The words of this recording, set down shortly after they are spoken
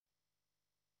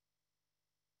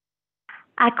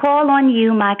I call on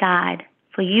you, my God,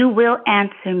 for you will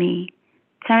answer me.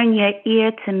 Turn your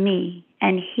ear to me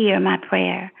and hear my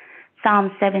prayer.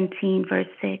 Psalm 17, verse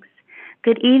 6.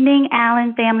 Good evening,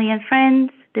 Allen, family, and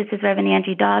friends. This is Reverend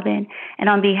Angie Daubon, and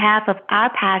on behalf of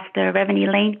our pastor, Reverend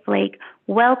Elaine Flake,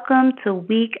 welcome to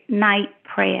weeknight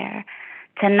prayer.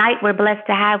 Tonight, we're blessed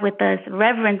to have with us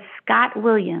Reverend Scott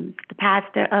Williams, the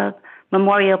pastor of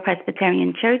Memorial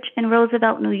Presbyterian Church in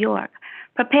Roosevelt, New York.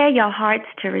 Prepare your hearts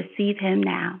to receive him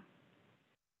now.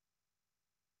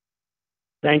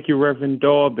 Thank you, Reverend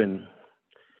Daubon.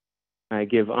 I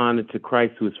give honor to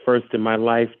Christ, who is first in my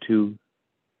life, to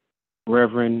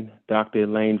Reverend Dr.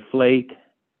 Elaine Flake,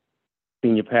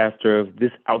 senior pastor of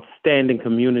this outstanding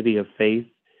community of faith,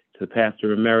 to the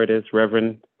pastor emeritus,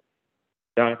 Reverend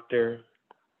Dr.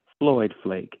 Floyd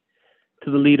Flake,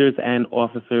 to the leaders and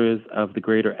officers of the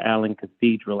Greater Allen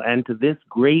Cathedral, and to this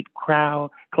great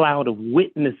cloud of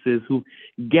witnesses who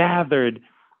gathered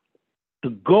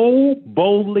to go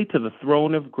boldly to the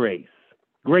throne of grace.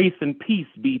 Grace and peace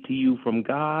be to you from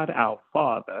God, our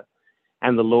Father,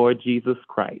 and the Lord Jesus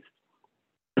Christ.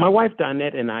 My wife,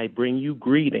 Donette, and I bring you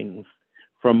greetings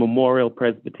from Memorial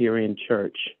Presbyterian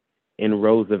Church in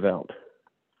Roosevelt.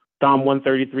 Psalm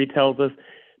 133 tells us,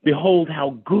 "Behold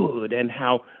how good and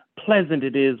how pleasant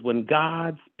it is when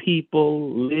God's people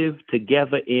live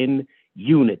together in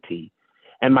unity."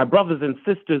 And my brothers and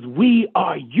sisters, we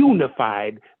are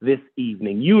unified this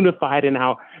evening, unified in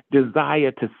our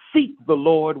desire to seek the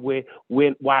Lord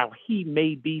while he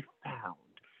may be found,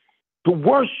 to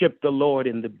worship the Lord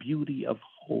in the beauty of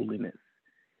holiness.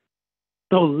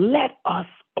 So let us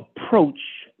approach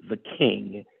the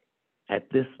King at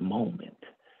this moment.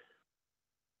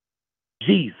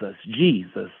 Jesus,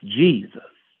 Jesus, Jesus.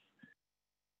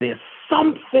 There's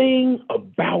something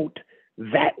about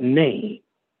that name.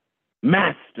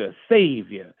 Master,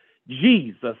 Savior,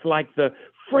 Jesus, like the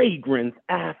fragrance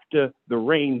after the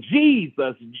rain.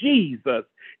 Jesus, Jesus,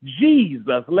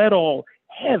 Jesus, let all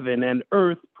heaven and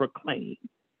earth proclaim.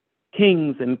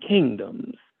 Kings and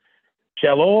kingdoms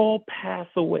shall all pass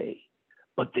away,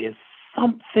 but there's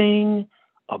something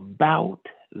about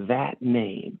that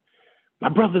name. My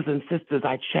brothers and sisters,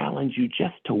 I challenge you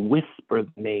just to whisper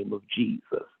the name of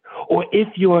Jesus. Or if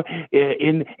you're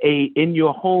in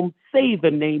your home, say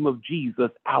the name of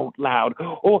Jesus out loud.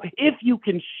 Or if you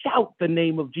can shout the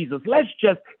name of Jesus, let's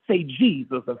just say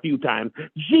Jesus a few times.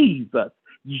 Jesus,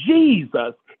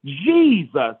 Jesus,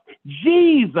 Jesus,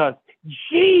 Jesus,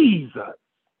 Jesus.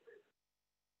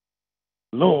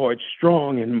 Lord,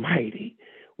 strong and mighty,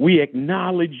 we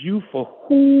acknowledge you for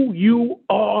who you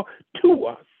are to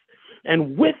us.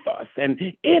 And with us and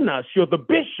in us, you're the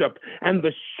bishop and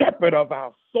the shepherd of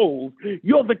our souls.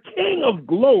 You're the King of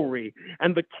glory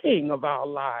and the King of our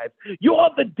lives. You're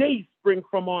the day spring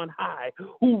from on high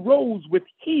who rose with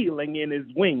healing in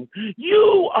his wings.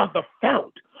 You are the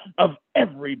fount of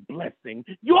every blessing.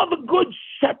 You're the good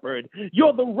shepherd.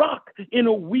 You're the rock in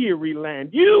a weary land.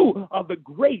 You are the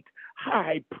great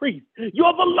high priest.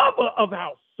 You're the lover of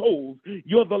our souls.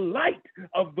 You're the light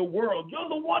of the world. You're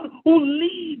the one who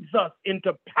leads us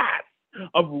into paths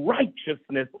of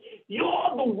righteousness.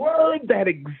 You're the word that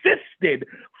existed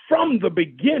from the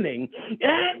beginning,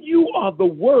 and you are the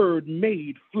word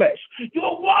made flesh.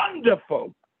 You're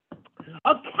wonderful,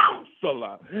 a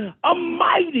counselor, a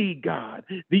mighty God,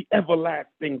 the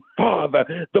everlasting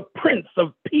Father, the Prince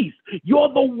of Peace.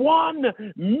 You're the one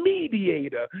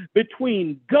mediator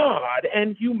between God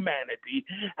and humanity.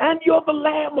 And you're the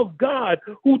Lamb of God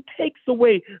who takes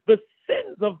away the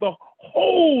sins of the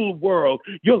whole world.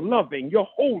 You're loving, you're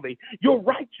holy, you're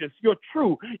righteous, you're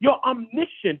true, you're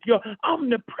omniscient, you're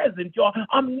omnipresent, you're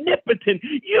omnipotent.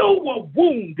 You were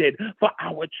wounded for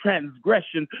our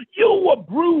transgressions. You were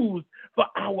bruised for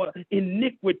our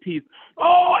iniquities.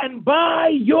 Oh, and by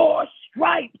your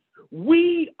stripes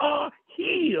we are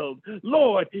healed.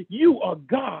 Lord, you are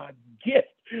God's gift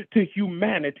to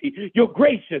humanity. You're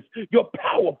gracious, you're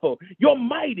powerful, you're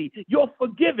mighty, you're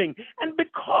forgiving. And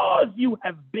because you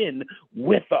have been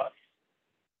with us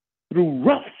through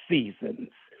rough seasons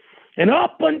and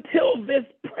up until this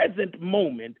present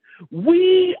moment,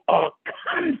 we are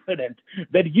confident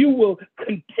that you will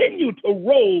continue to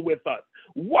roll with us,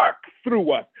 work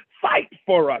through us, fight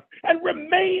for us, and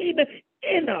remain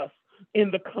in us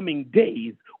in the coming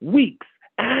days, weeks,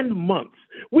 and months.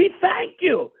 We thank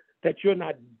you that you're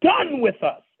not done with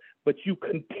us, but you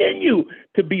continue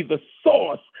to be the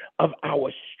source of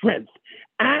our strength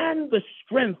and the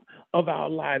strength of our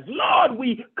lives. Lord,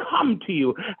 we come to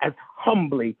you as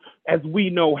humbly as we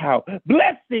know how,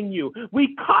 blessing you.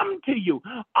 We come to you,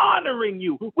 honoring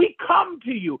you. We come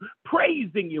to you,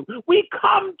 praising you. We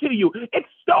come to you,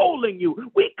 extolling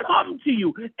you. We come to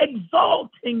you,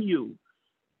 exalting you.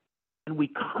 And we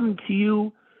come to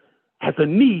you as a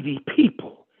needy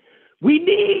people. We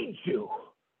need you.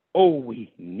 Oh,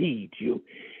 we need you.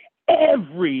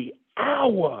 Every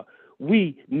hour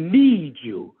we need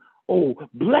you. Oh,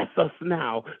 bless us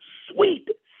now, sweet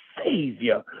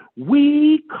Savior.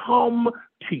 We come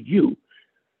to you.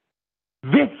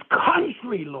 This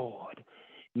country, Lord,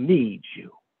 needs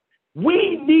you.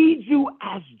 We need you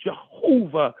as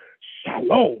Jehovah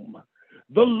Shalom,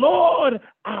 the Lord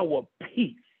our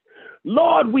peace.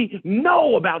 Lord, we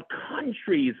know about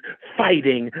countries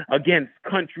fighting against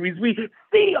countries. We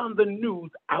see on the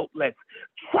news outlets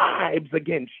tribes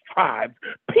against tribes,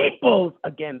 peoples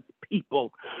against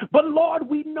people. But Lord,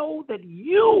 we know that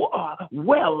you are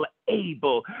well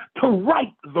able to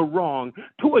right the wrong,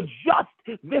 to adjust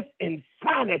this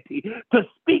insanity, to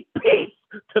speak peace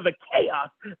to the chaos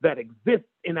that exists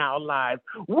in our lives.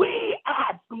 We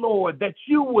ask, Lord, that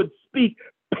you would speak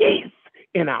peace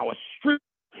in our streets.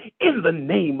 In the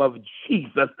name of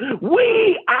Jesus,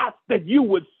 we ask that you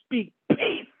would speak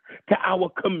peace to our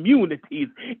communities.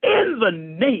 In the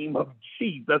name of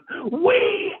Jesus,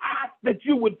 we ask that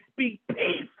you would speak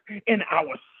peace in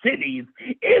our cities.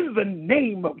 In the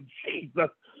name of Jesus,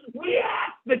 we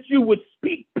ask that you would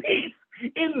speak peace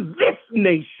in this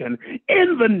nation.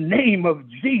 In the name of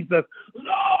Jesus,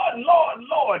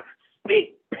 Lord,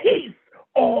 speak peace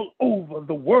all over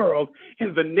the world.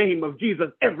 In the name of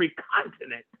Jesus, every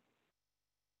continent.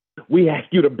 We ask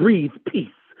you to breathe peace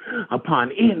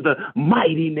upon, in the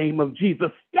mighty name of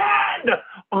Jesus. Stand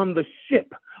on the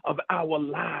ship of our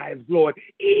lives, Lord,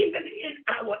 even in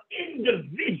our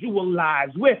individual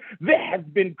lives where there has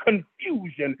been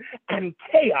confusion and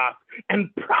chaos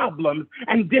and problems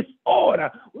and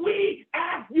disorder. We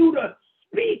ask you to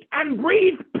speak and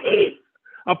breathe peace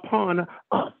upon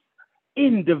us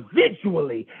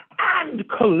individually and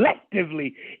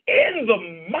collectively in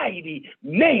the mighty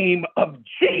name of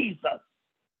Jesus.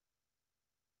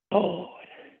 Lord,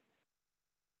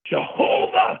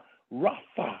 Jehovah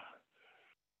Rapha,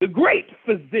 the great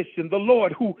physician, the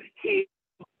Lord who heals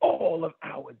all of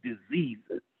our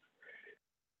diseases.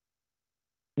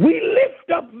 We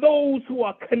lift up those who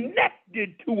are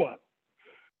connected to us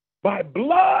by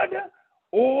blood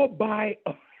or by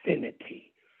affinity.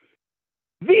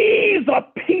 These are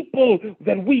people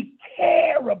that we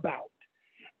care about,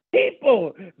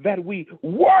 people that we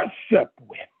worship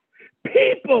with,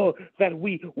 people that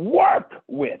we work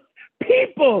with,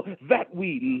 people that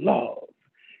we love.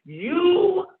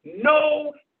 You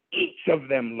know each of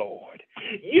them, Lord.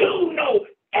 You know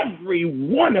every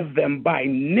one of them by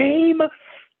name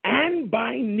and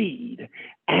by need.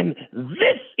 And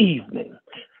this evening,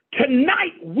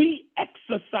 tonight, we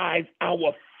exercise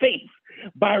our faith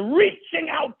by reaching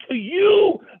out to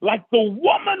you like the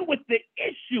woman with the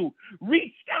issue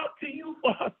reached out to you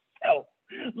for herself,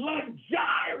 like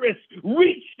Jairus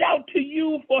reached out to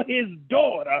you for his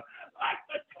daughter, like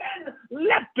the 10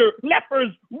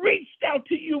 lepers reached out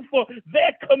to you for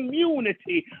their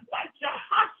community, like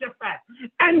Jehoshaphat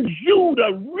and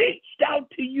Judah reached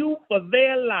out to you for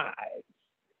their lives.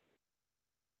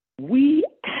 We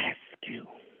ask you,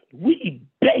 we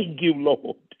beg you,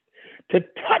 Lord, to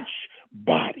touch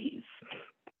bodies,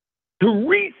 to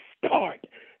restart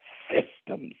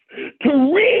systems,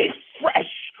 to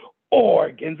refresh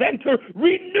organs, and to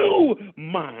renew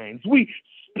minds. We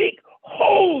speak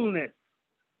wholeness,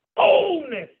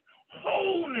 wholeness,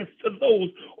 wholeness to those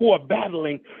who are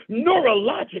battling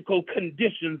neurological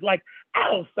conditions like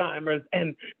Alzheimer's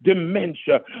and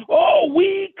dementia. Oh,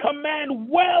 we command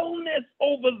wellness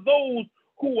over those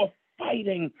who are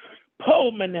fighting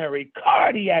pulmonary,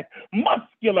 cardiac,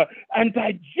 muscular, and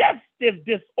digestive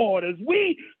disorders.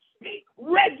 We speak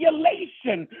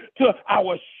regulation to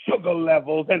our sugar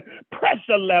levels and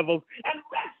pressure levels and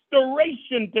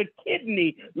restoration to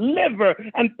kidney, liver,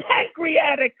 and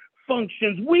pancreatic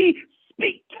functions. We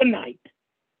speak tonight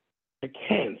to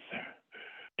cancer,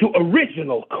 to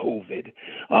original COVID,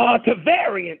 to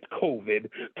variant COVID,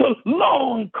 to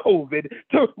long COVID,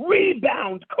 to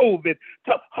rebound COVID,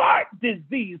 to heart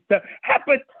disease, to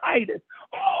hepatitis,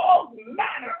 all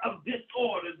manner of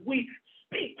disorders. We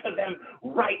speak to them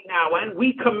right now, and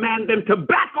we command them to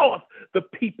back off the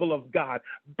people of God.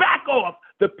 Back off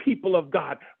the people of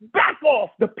God. Back off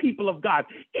the people of God.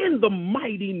 In the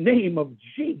mighty name of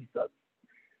Jesus,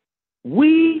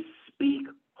 we speak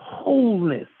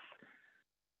wholeness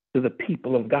to the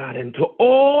people of God and to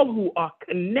all who are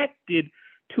connected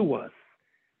to us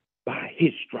by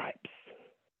his stripes.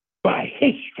 By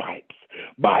his stripes.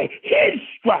 By his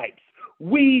stripes.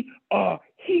 We are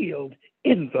healed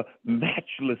in the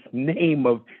matchless name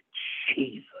of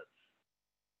Jesus.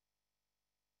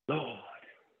 Lord,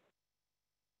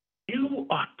 you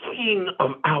are King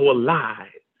of our lives,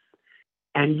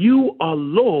 and you are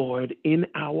Lord in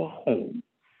our homes.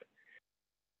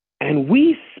 And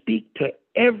we speak to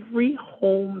every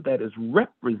home that is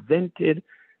represented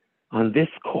on this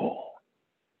call.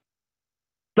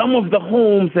 Some of the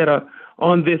homes that are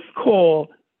on this call,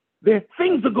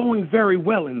 things are going very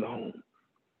well in the home.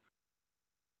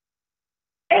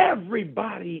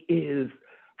 Everybody is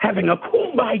having a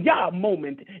kumbaya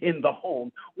moment in the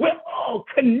home. We're all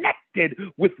connected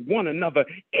with one another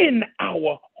in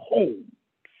our home.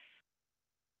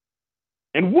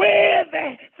 And where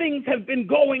things have been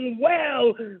going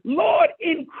well, Lord,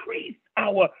 increase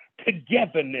our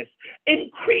togetherness,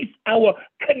 increase our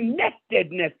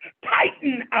connectedness,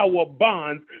 tighten our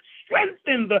bonds,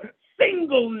 strengthen the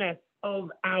singleness of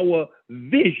our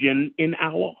vision in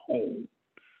our home.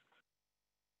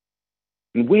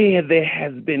 Where there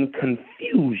has been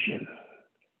confusion,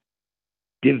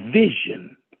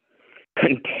 division,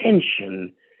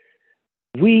 contention,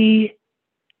 we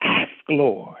ask,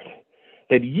 Lord,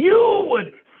 that you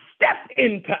would step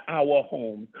into our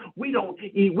homes. We don't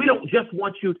just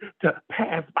want you to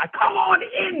pass by. Come on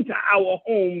into our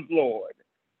homes, Lord.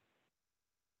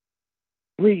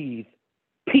 Breathe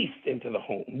peace into the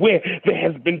home. Where there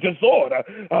has been disorder,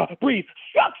 breathe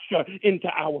structure into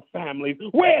our families.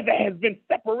 Where there has been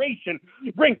separation,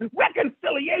 bring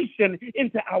reconciliation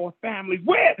into our families.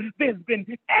 Where there's been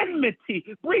enmity,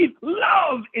 breathe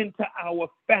love into our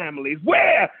families.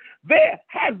 Where there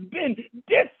has been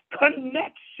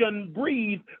disconnection,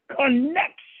 breathe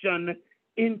connection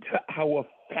into our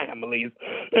families.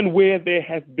 And where there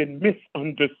has been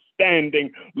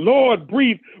misunderstanding, Lord,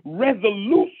 breathe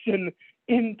resolution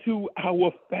into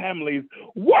our families.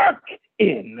 Work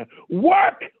in,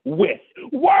 work with,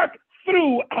 work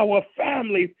through our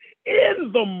families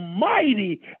in the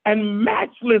mighty and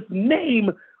matchless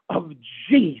name of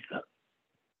Jesus.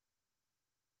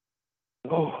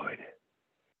 Lord,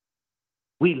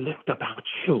 we lift up our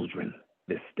children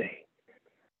this day,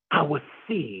 our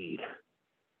seed.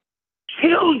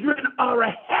 Children are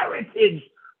a heritage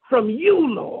from you,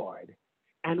 Lord.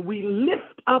 And we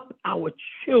lift up our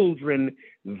children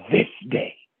this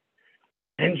day.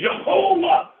 And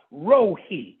Jehovah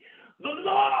Rohi, the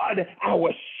Lord our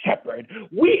shepherd,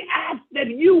 we ask that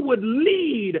you would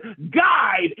lead,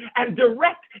 guide, and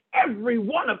direct every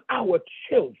one of our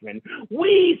children.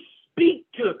 We speak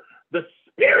to the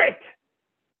spirit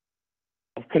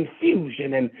of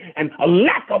confusion and a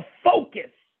lack of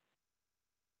focus.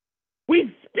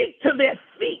 We speak to their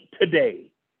feet today.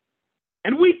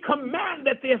 And we command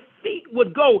that their feet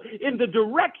would go in the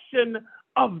direction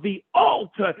of the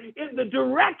altar, in the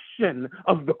direction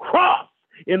of the cross,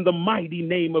 in the mighty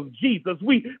name of Jesus.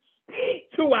 We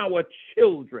speak to our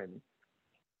children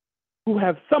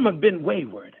some have been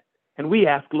wayward. And we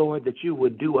ask, Lord, that you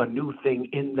would do a new thing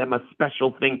in them, a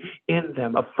special thing in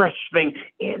them, a fresh thing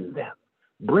in them.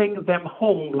 Bring them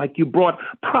home like you brought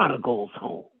prodigals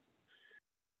home.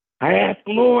 I ask,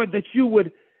 Lord, that you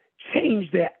would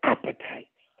change their appetites.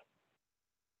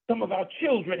 Some of our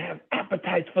children have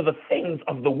appetites for the things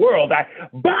of the world. I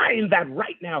bind that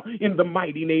right now in the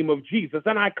mighty name of Jesus.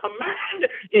 And I command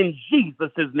in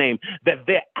Jesus' name that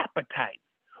their appetites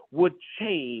would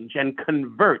change and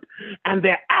convert. And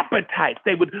their appetites,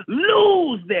 they would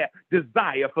lose their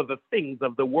desire for the things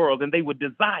of the world. And they would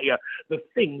desire the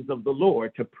things of the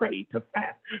Lord, to pray, to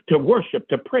fast, to worship,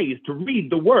 to praise, to read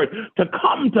the word, to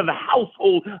come to the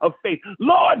household of faith.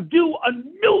 Lord, do a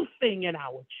new thing in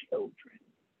our children.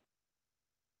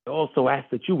 I also ask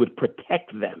that you would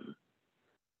protect them.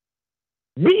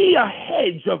 Be a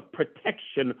hedge of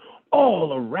protection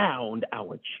all around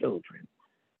our children.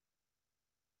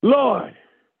 Lord,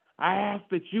 I ask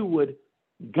that you would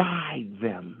guide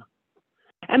them.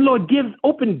 And Lord,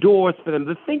 open doors for them,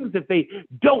 the things that they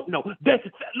don't know.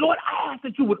 Lord, I ask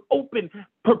that you would open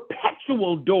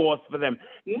perpetual doors for them,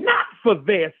 not for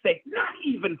their sake, not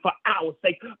even for our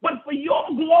sake, but for your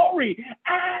glory,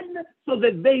 and so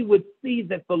that they would see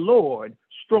that the Lord,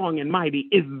 strong and mighty,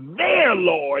 is their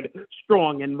Lord,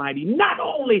 strong and mighty, not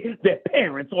only their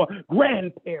parents or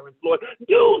grandparents, Lord.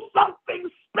 Do something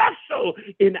special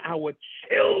in our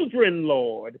children,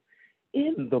 Lord.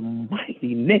 In the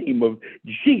mighty name of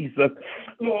Jesus,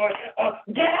 Lord,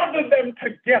 gather them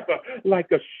together like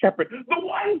a shepherd. The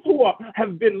ones who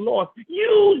have been lost,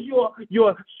 use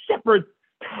your shepherd's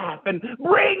behalf and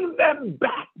bring them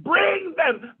back, bring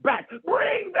them back,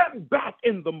 bring them back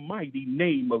in the mighty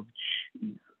name of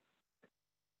Jesus.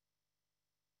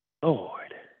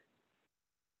 Lord,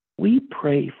 we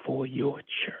pray for your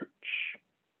church.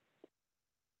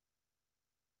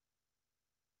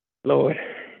 Lord,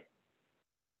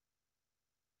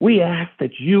 we ask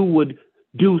that you would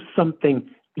do something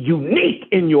unique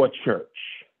in your church.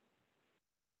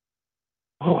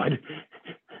 Lord,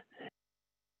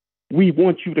 we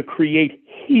want you to create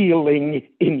healing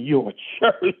in your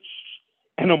church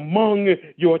and among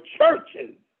your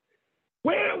churches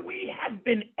where we have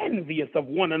been envious of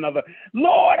one another.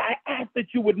 Lord, I ask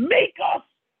that you would make us,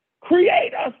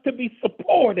 create us to be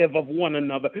supportive of one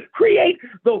another. Create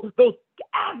those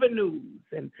avenues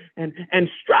and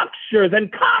structures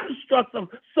and constructs of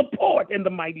support in the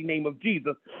mighty name of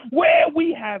Jesus, where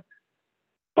we have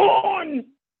torn each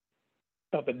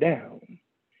other down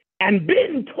and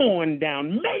been torn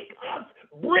down. Make us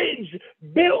bridge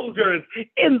builders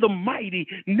in the mighty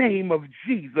name of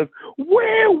Jesus.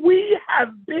 Where we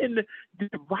have been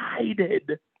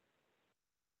divided,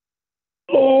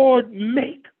 Lord,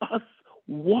 make us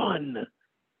one.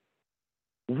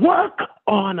 Work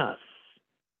on us.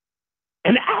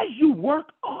 And as you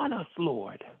work on us,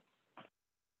 Lord,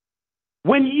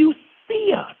 when you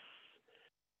see us,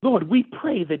 Lord, we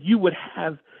pray that you would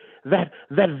have that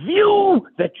view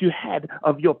that you had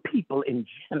of your people in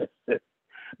Genesis.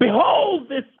 Behold,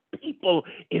 this people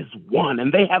is one,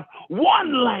 and they have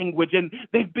one language, and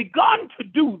they've begun to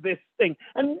do this thing,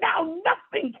 and now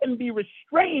nothing can be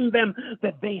restrained them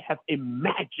that they have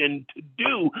imagined to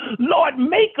do. Lord,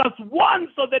 make us one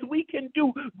so that we can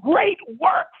do great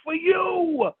work for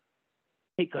you.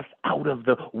 Take us out of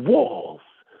the walls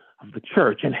of the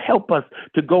church and help us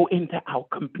to go into our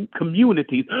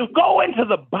communities, go into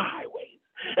the byways,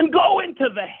 and go into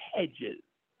the hedges,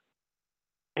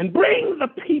 and bring the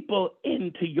people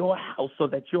into your house so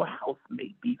that your house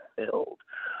may be filled.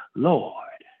 Lord,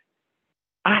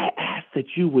 I ask that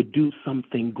you would do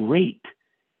something great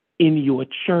in your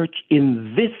church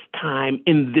in this time,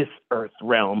 in this earth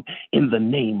realm, in the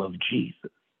name of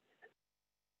Jesus.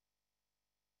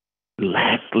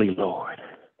 Lastly, Lord,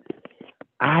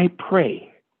 I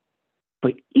pray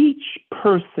for each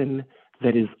person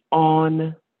that is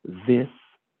on this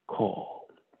call.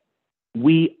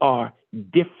 We are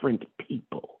different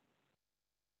people.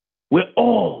 We're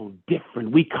all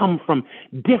different. We come from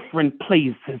different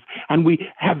places and we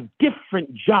have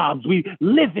different jobs. We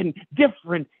live in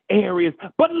different areas.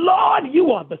 But Lord,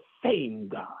 you are the same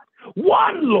God.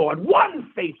 One Lord,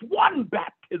 one faith, one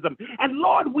baptism. And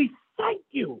Lord, we thank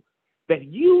you that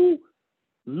you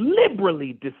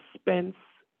liberally dispense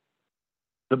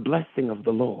the blessing of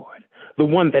the Lord, the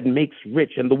one that makes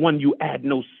rich and the one you add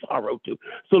no sorrow to.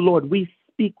 So Lord, we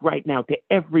speak right now to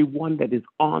everyone that is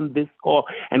on this call,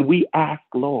 and we ask,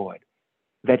 Lord,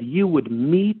 that you would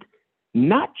meet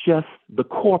not just the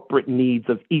corporate needs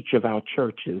of each of our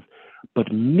churches,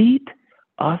 but meet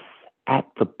us at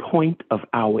the point of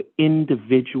our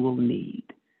individual need.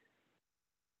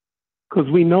 Because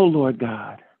we know, Lord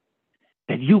God,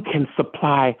 that you can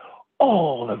supply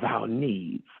all of our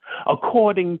needs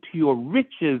according to your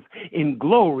riches in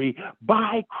glory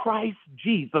by Christ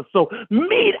Jesus. So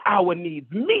meet our needs,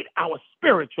 meet our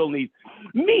spiritual needs,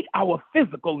 meet our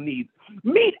physical needs,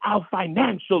 meet our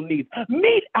financial needs,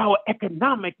 meet our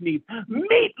economic needs,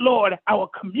 meet, Lord, our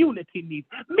community needs,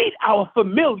 meet our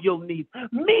familial needs,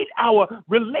 meet our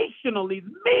relational needs,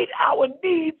 meet our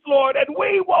needs, Lord, and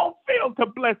we won't fail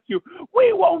to bless you.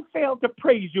 We won't fail to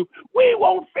praise you. We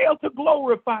won't fail to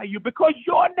glorify you because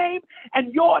your name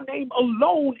and your name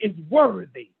alone is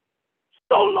worthy.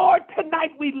 So, Lord,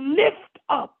 tonight we lift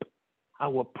up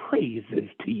our praises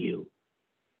to you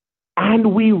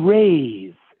and we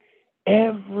raise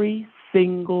every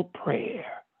single prayer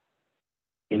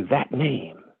in that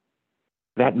name,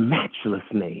 that matchless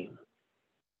name,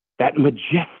 that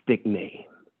majestic name,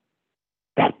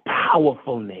 that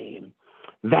powerful name,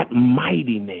 that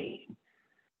mighty name,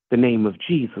 the name of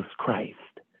Jesus Christ,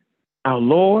 our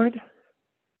Lord,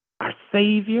 our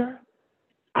Savior,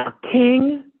 our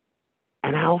King,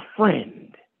 and our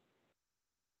friend.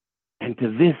 And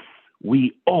to this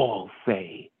we all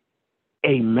say,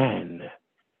 amen,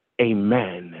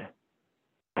 amen,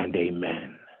 and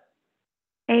amen.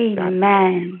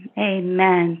 Amen.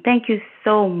 Amen. Thank you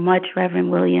so much,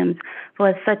 Reverend Williams,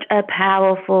 for such a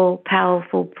powerful,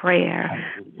 powerful prayer.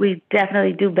 Hallelujah. We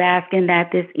definitely do bask in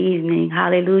that this evening.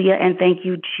 Hallelujah. And thank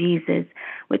you, Jesus.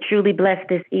 We're truly blessed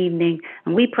this evening.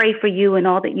 And we pray for you and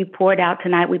all that you poured out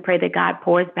tonight. We pray that God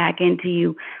pours back into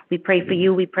you. We pray for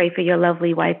you. We pray for your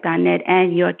lovely wife, Donette,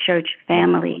 and your church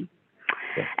family.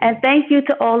 And thank you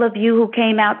to all of you who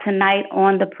came out tonight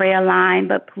on the prayer line.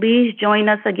 But please join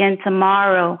us again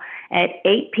tomorrow at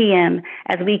 8 p.m.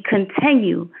 as we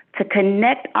continue to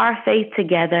connect our faith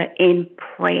together in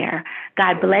prayer.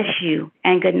 God bless you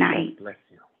and good night. God bless you.